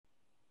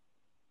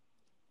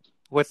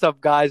What's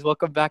up, guys?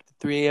 Welcome back to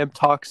 3 a.m.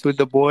 Talks with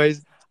the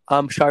Boys.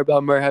 I'm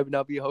Sharbel Merhab, and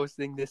I'll be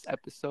hosting this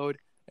episode.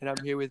 And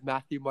I'm here with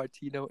Matthew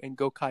Martino and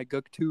Gokai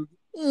Guktug.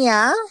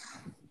 Yeah.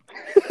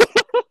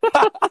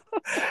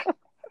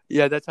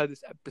 Yeah, that's how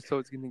this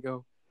episode's going to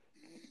go.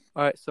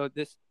 All right, so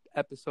this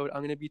episode, I'm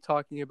going to be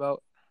talking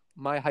about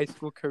my high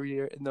school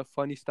career and the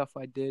funny stuff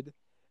I did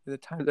and the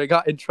times I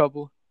got in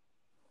trouble.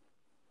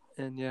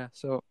 And yeah,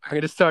 so I'm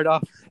going to start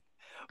off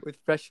with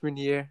freshman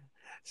year.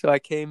 So I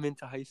came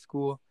into high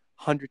school,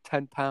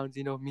 110 pounds,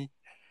 you know me.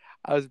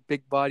 I was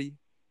big body.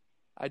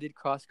 I did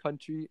cross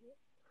country,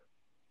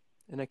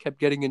 and I kept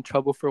getting in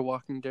trouble for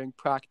walking during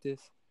practice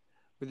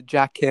with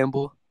Jack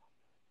Campbell.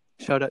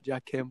 Shout out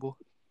Jack Campbell.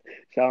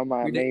 Shout out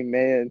my main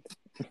man.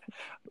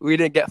 We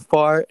didn't get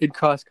far in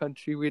cross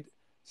country. We'd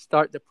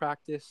start the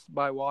practice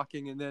by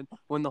walking, and then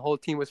when the whole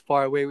team was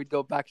far away, we'd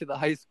go back to the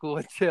high school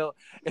until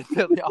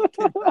they all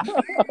came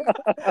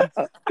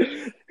back.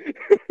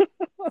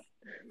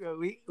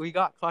 We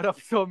got caught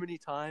up so many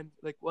times.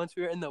 Like once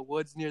we were in the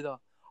woods near the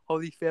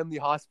Holy Family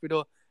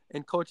Hospital,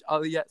 and Coach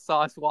Elliott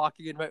saw us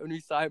walking, and right when we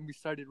saw him, we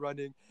started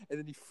running, and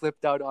then he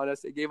flipped out on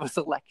us and gave us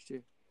a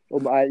lecture. Oh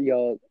my,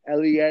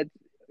 Elliot,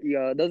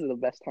 those are the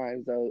best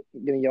times though.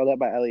 Getting yelled at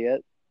by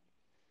Elliot.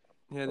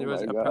 Yeah, there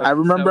was. I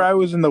remember I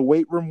was in the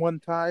weight room one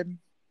time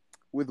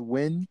with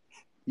Win.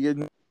 Yeah,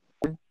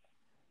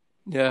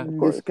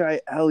 this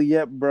guy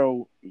Elliot,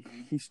 bro,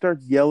 he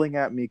starts yelling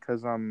at me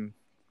because I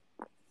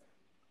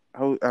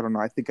don't know.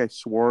 I think I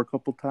swore a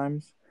couple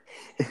times.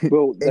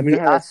 Bro, and he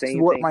asked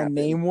what my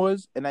name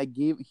was, and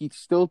he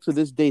still to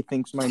this day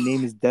thinks my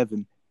name is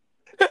Devin.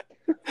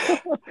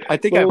 I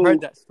think I've heard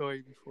that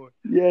story before.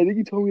 Yeah, I think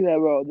you told me that,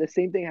 bro. The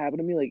same thing happened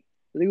to me. Like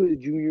I think it was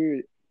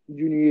junior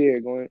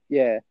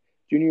year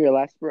junior year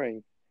last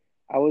spring.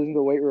 I was in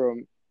the weight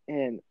room,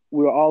 and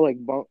we were all like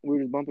we were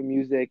just bumping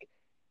music,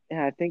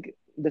 and I think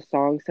the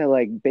song said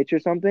like "bitch" or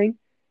something,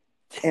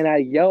 and I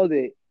yelled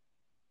it.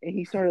 And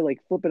he started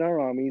like flipping out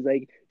on me. He's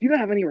like, "You don't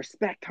have any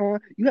respect, huh?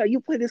 You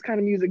play this kind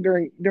of music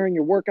during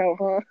your workout,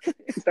 huh?"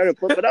 He started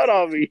flipping out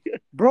on me.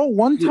 Bro,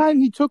 one time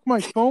he took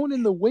my phone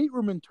in the weight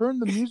room and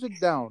turned the music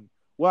down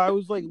while I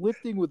was like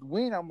lifting with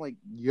Wayne. I'm like,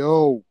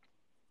 "Yo,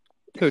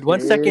 dude!" One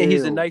second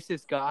he's the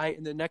nicest guy,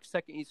 and the next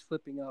second he's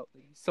flipping out.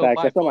 Like, he's so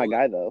that's still my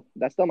guy, though.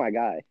 That's still my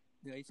guy.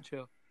 Yeah, he's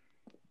chill.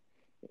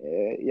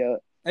 Yeah.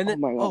 And then,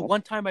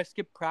 one time I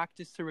skipped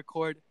practice to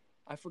record.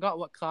 I forgot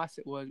what class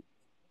it was.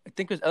 I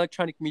think it was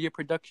electronic media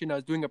production. I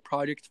was doing a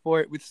project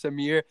for it with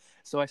Samir.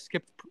 So I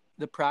skipped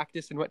the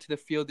practice and went to the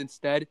field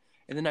instead.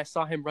 And then I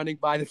saw him running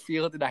by the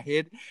field and I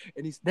hid.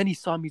 And then he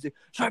saw me. He's like,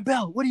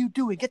 "Sharbel, what are you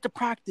doing? Get to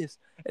practice."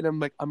 And I'm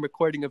like, "I'm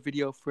recording a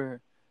video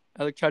for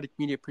electronic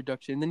media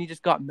production." And then he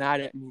just got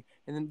mad at me.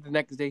 And then the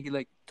next day he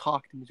like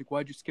talked to me. He's like,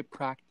 "Why'd you skip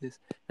practice?"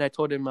 And I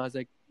told him I was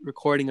like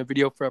recording a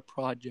video for a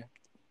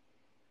project.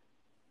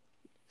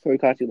 So he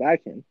caught you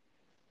lacking.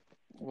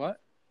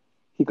 What?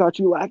 He caught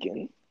you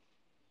lacking.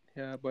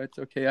 Yeah, but it's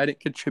okay. I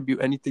didn't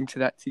contribute anything to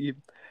that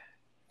team.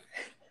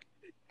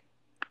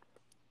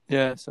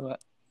 Yeah, so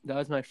that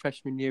was my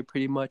freshman year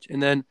pretty much.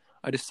 And then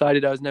I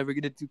decided I was never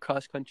going to do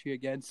cross country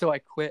again. So I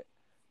quit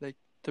like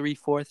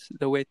 3/4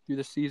 the way through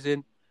the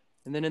season.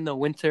 And then in the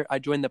winter, I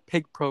joined the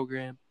pig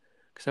program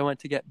because I wanted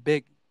to get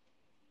big.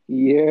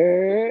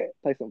 Yeah,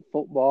 play some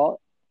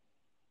football.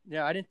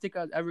 Yeah, I didn't think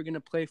I was ever going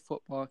to play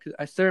football because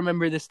I still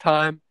remember this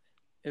time.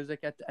 It was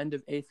like at the end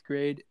of 8th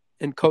grade.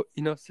 And,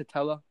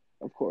 Satella?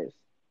 Of course.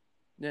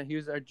 Yeah, he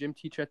was our gym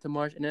teacher at the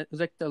Marsh, and it was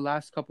like the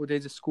last couple of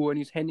days of school, and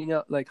he was handing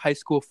out like high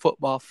school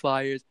football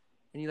flyers,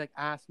 and he like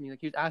asked me, like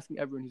he was asking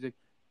everyone, he's like,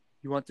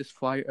 "You want this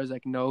flyer?" I was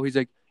like, "No." He's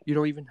like, "You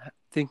don't even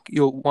think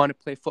you'll want to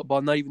play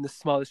football, not even the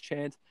smallest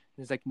chance."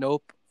 And he's like,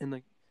 "Nope." And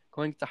like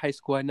going to high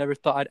school, I never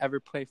thought I'd ever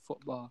play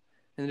football,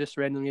 and just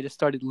randomly I just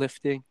started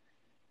lifting,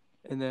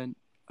 and then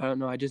I don't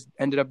know, I just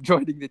ended up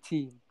joining the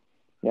team.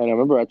 Yeah, and I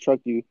remember I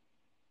trucked you.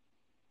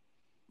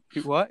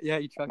 What? Yeah,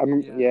 you trucked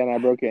me. Yeah, and I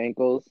broke your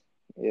ankles.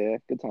 Yeah,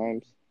 good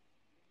times.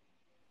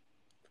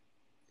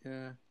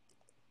 Yeah.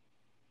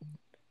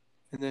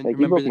 And then like,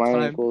 remember you broke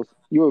my ankles.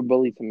 You were a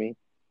bully to me.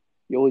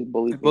 You always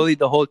bullied me. I bullied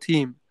the whole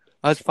team.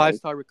 I was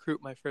 5-star recruit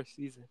my first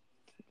season.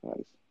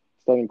 Nice.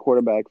 Starting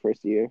quarterback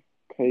first year.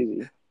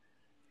 Crazy.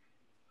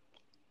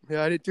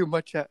 Yeah, I didn't do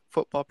much at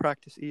football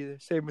practice either.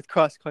 Same with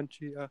cross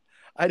country.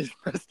 I just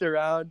messed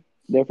around.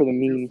 There for the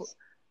memes.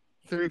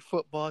 Threw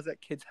footballs at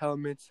kids'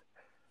 helmets.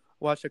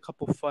 Watched a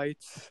couple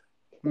fights.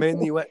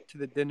 Mainly went to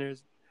the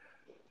dinners.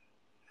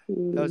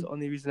 That was the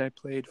only reason I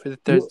played, for the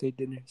Thursday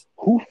dinners.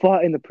 Who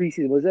fought in the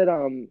preseason? Was it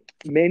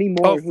Manny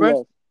Moore? Who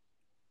else?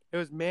 It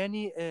was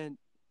Manny and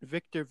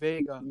Victor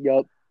Vega.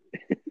 Yup.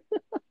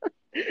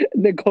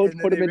 The coach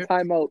put him in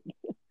timeout.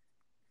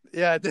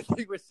 Yeah, then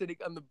they were sitting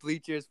on the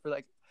bleachers for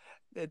like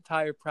the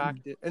entire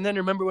practice. And then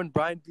remember when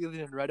Brian Bealey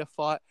and Retta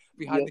fought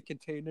behind the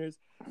containers?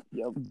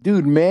 Yep.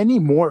 Dude, Manny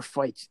Moore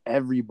fights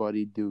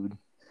everybody, dude.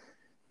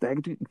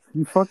 That dude,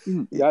 he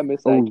fucking... Yeah, I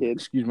miss that kid.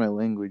 Excuse my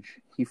language.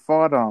 He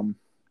fought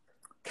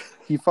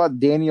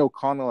Danny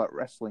O'Connell at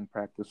wrestling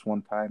practice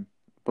one time,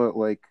 but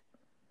like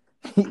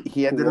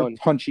he ended up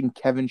punching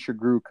Kevin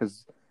Shagru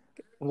because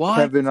What?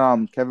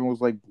 Kevin was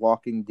like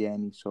blocking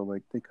Danny, so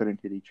like they couldn't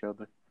hit each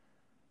other.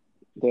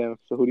 Damn.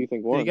 So who do you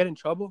think Did won? he get in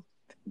trouble?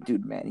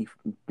 Dude, Manny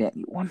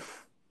won.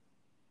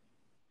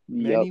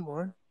 Manny Yup,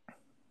 won.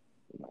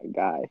 my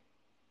guy.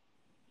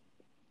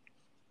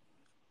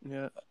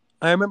 Yeah,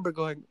 I remember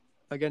going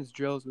against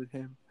drills with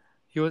him.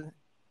 He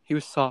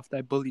was soft.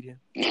 I bullied him.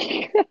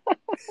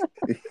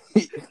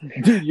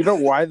 Dude, you know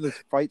why this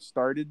fight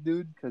started,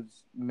 dude?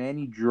 Because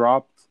Manny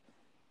dropped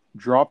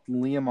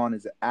Liam on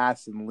his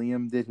ass, and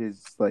Liam did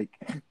his like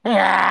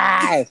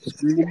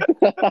scream.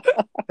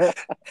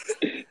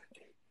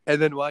 And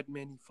then why'd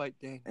Manny fight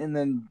Danny? And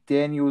then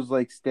Danny was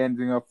like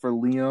standing up for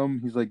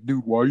Liam. He's like,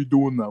 dude, why are you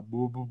doing that?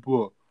 Blah blah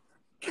blah.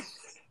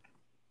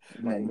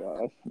 My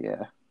God.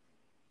 Yeah.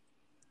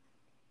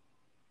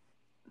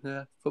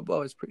 Yeah,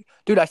 football was pretty.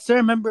 Dude, I still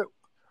remember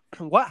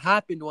what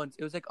happened once.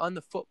 It was like on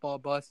the football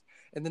bus,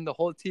 and then the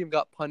whole team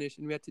got punished,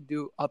 and we had to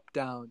do up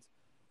downs.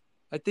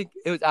 I think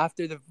it was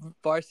after the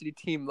varsity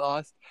team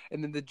lost,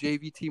 and then the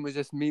JV team was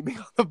just memeing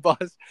on the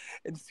bus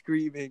and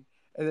screaming,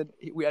 and then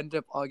we ended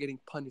up all getting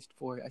punished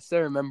for it. I still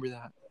remember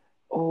that.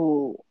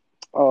 Oh,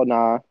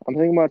 nah. I'm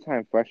thinking about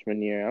time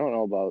freshman year. I don't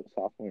know about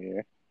sophomore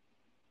year.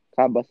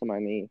 Stop busting my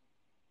knee.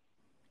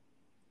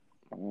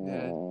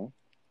 Yeah.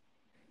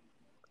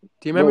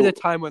 Do you remember Bro. the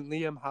time when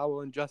Liam,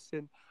 Howell, and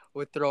Justin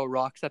would throw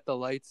rocks at the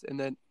lights, and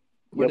then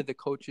one Yep. of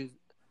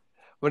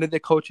the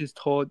coaches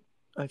told,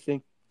 I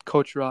think,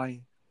 Coach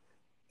Ryan,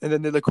 and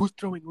then they're like, "Who's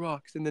throwing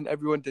rocks?" And then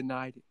everyone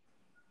denied it.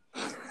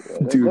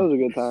 Yeah, Dude. those are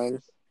good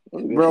times.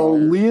 Those are good Bro,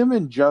 times. Liam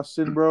and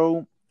Justin,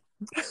 bro,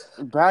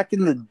 back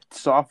in the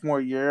sophomore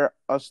year,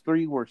 us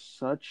three were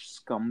such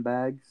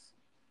scumbags.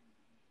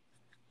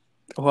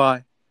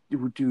 Why?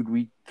 Dude,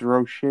 we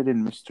throw shit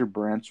in Mr.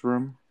 Brandt's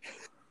room.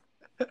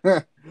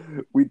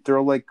 We'd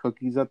throw like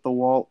cookies at the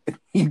wall, and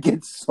he'd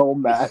get so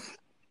mad.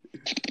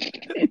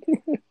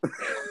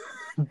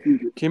 Do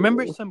you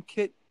remember some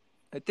kid?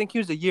 I think he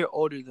was a year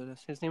older than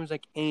us. His name was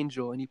like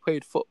Angel, and he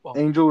played football.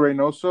 Angel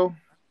Reynoso?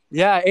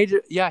 Yeah, Angel.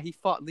 Yeah, he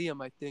fought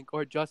Liam, I think,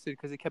 or Justin,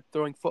 because he kept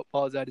throwing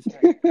footballs at his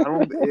head. I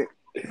don't.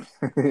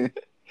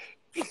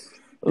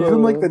 He's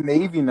in like the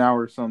Navy now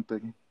or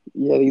something.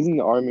 Yeah, he's in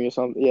the army or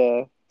something.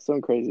 Yeah,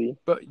 something crazy.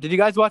 But did you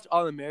guys watch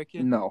All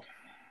American? No.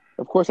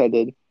 Of course I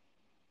did.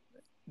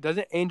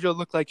 Doesn't Angel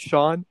look like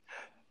Sean?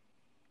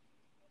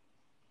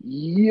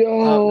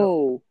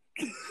 Yo.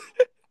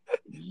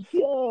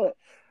 Yo.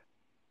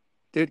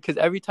 Dude, because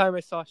every time I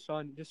saw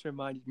Sean, it just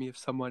reminded me of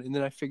someone, and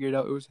then I figured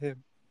out it was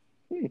him.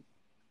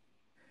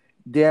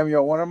 Damn,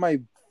 yo, one of my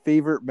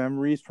favorite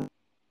memories from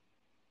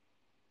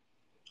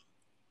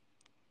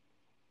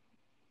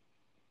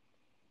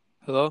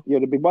Hello? Yo,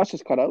 the big boss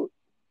just cut out.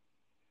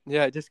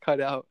 Yeah, it just cut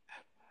out.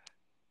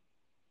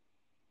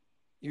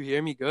 You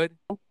hear me good?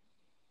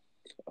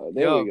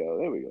 There Yo. we go.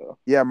 There we go.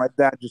 Yeah, my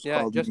dad just Yeah,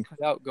 called just me.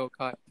 cut out. Go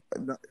cut.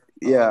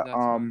 Yeah, that's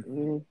fine.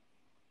 Mhm.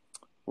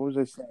 what was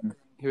I saying?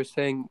 You were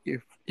saying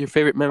your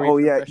favorite memory. Oh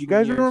from yeah, freshman you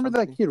guys year or remember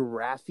that something? kid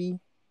Rafi?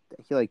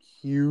 That kid like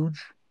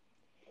huge.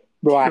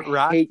 Bro, I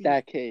Rafi? hate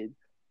that kid.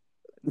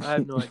 I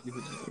have no idea.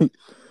 Who that is.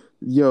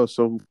 Yo,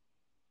 so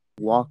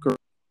Walker,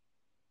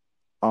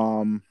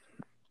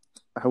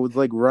 I was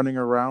like running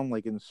around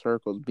like in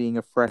circles, being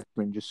a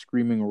freshman, just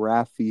screaming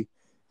Rafi,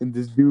 and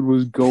this dude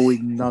was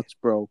going nuts,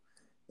 bro.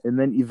 And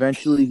then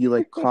eventually he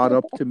like caught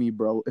up to me,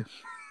 bro,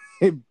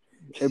 and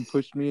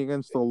pushed me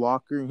against the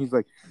locker, and he's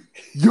like,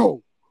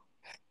 "Yo,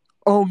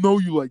 I don't know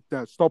you like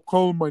that. Stop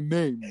calling my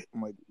name."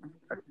 I'm like,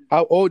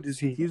 How old is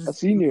he? "He's A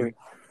senior.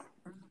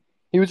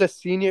 He was a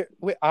senior.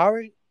 Wait,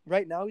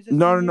 right now he's a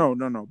No, senior?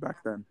 no. Back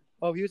then,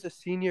 Oh, he was a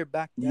senior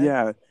back then?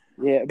 yeah.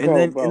 Yeah, bro,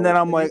 And then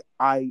I'm And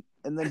like,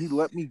 and then he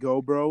let me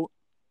go, bro,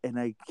 and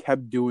I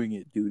kept doing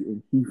it, dude,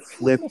 and he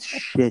flipped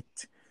shit.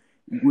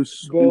 It was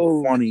so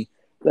Bro. funny.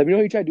 Let me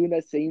know he tried doing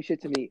that same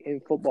shit to me in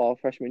football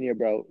freshman year,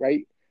 bro.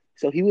 Right?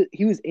 So he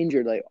was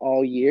injured like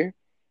all year,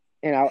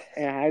 and I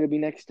had to be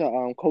next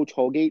to Coach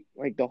Holgate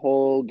like the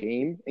whole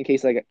game in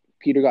case like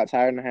Peter got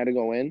tired and I had to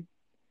go in.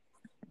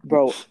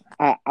 Bro,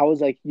 I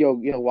was like, yo,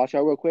 watch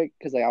out real quick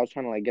because like I was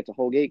trying to like get to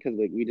Holgate because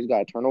like we just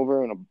got a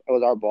turnover and it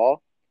was our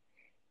ball,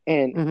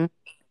 and Mhm.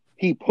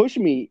 he pushed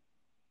me,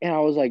 and I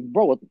was like,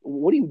 bro,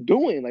 what are you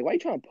doing? Like, why are you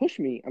trying to push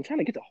me? I'm trying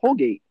to get to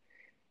Holgate,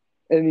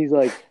 and he's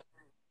like,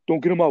 don't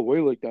get in my way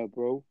like that,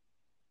 bro.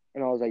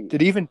 And I was like,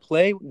 Did he even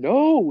play?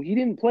 no, he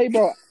didn't play,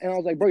 bro. And I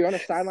was like, bro, you're on a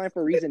sideline for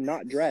a reason,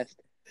 not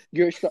dressed.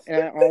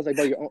 And I was like,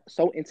 bro, you're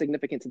so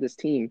insignificant to this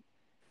team.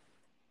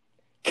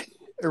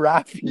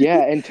 Rafi?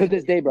 Yeah, and to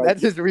this day, bro.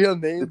 That's his real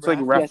name, It's like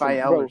Rafi?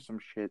 Raphael bro. or some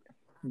shit.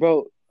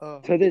 Bro, Oh.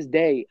 to this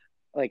day,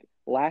 like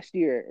last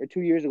year or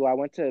 2 years ago, I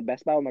went to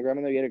Best Buy with my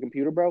grandmother to get a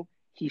computer, bro.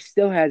 He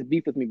still has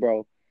beef with me,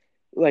 bro.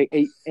 Like,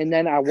 and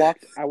then I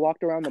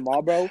walked around the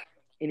mall, bro,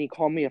 and he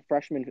called me a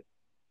freshman,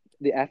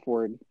 the F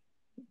word.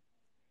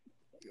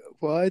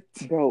 What?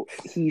 Bro,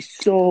 he's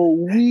so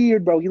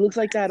weird, bro. He looks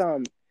like that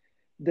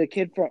the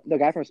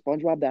guy from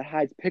SpongeBob that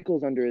hides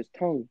pickles under his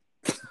tongue.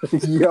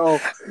 Yo,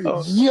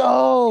 Oh.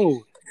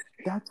 yo,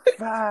 that's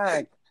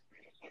fact.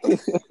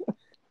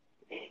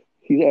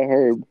 He's a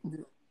herb.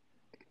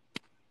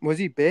 Was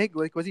he big?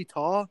 Like, was he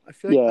tall? I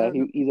feel like I Yeah, don't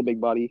know. he's a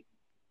big body.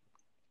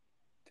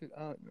 Dude,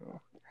 I don't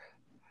know.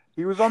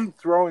 He was on the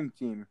throwing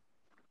team.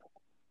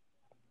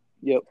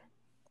 Yep.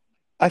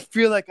 I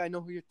feel like I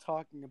know who you're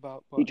talking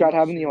about. But He I'm tried not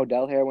having the sure.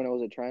 Odell hair when it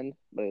was a trend,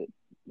 but it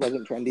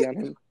wasn't trendy on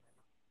him.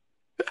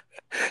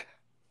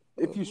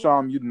 If you saw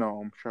him, you'd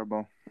know him,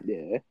 Charbel.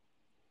 Yeah.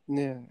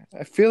 Yeah,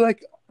 I feel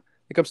like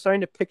I'm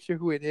starting to picture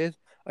who it is.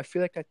 I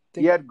feel like I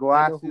think He had I know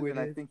glasses, who it and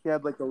I is. think he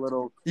had like a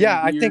little.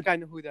 Yeah, I beard. think I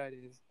know who that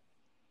is.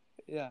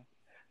 Yeah.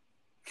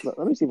 Let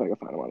me see if I can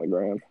find him on the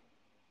gram.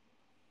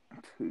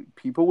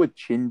 People with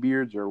chin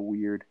beards are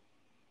weird.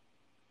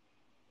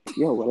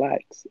 Yo,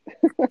 relax.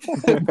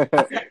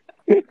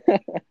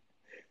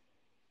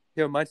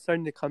 Yo, mine's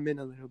starting to come in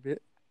a little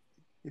bit.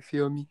 You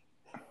feel me?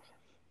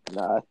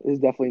 Nah, it's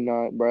definitely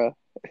not, bruh.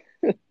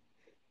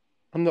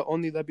 I'm the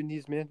only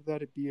Lebanese man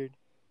without a beard.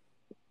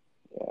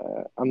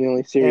 I'm the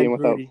only Syrian And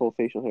without Rudy. full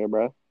facial hair,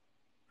 bruh.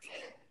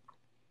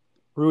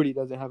 Rudy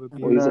doesn't have a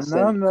Well, beard. he's a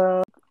simp.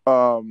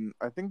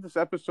 I think this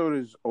episode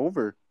is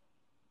over.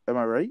 Am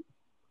I right?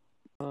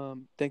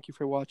 Thank you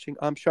for watching.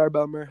 I'm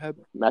Charbel Merheb.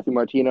 Matthew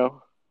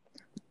Martino.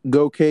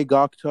 Go K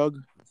Gok Tug.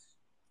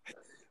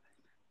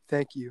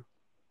 Thank you.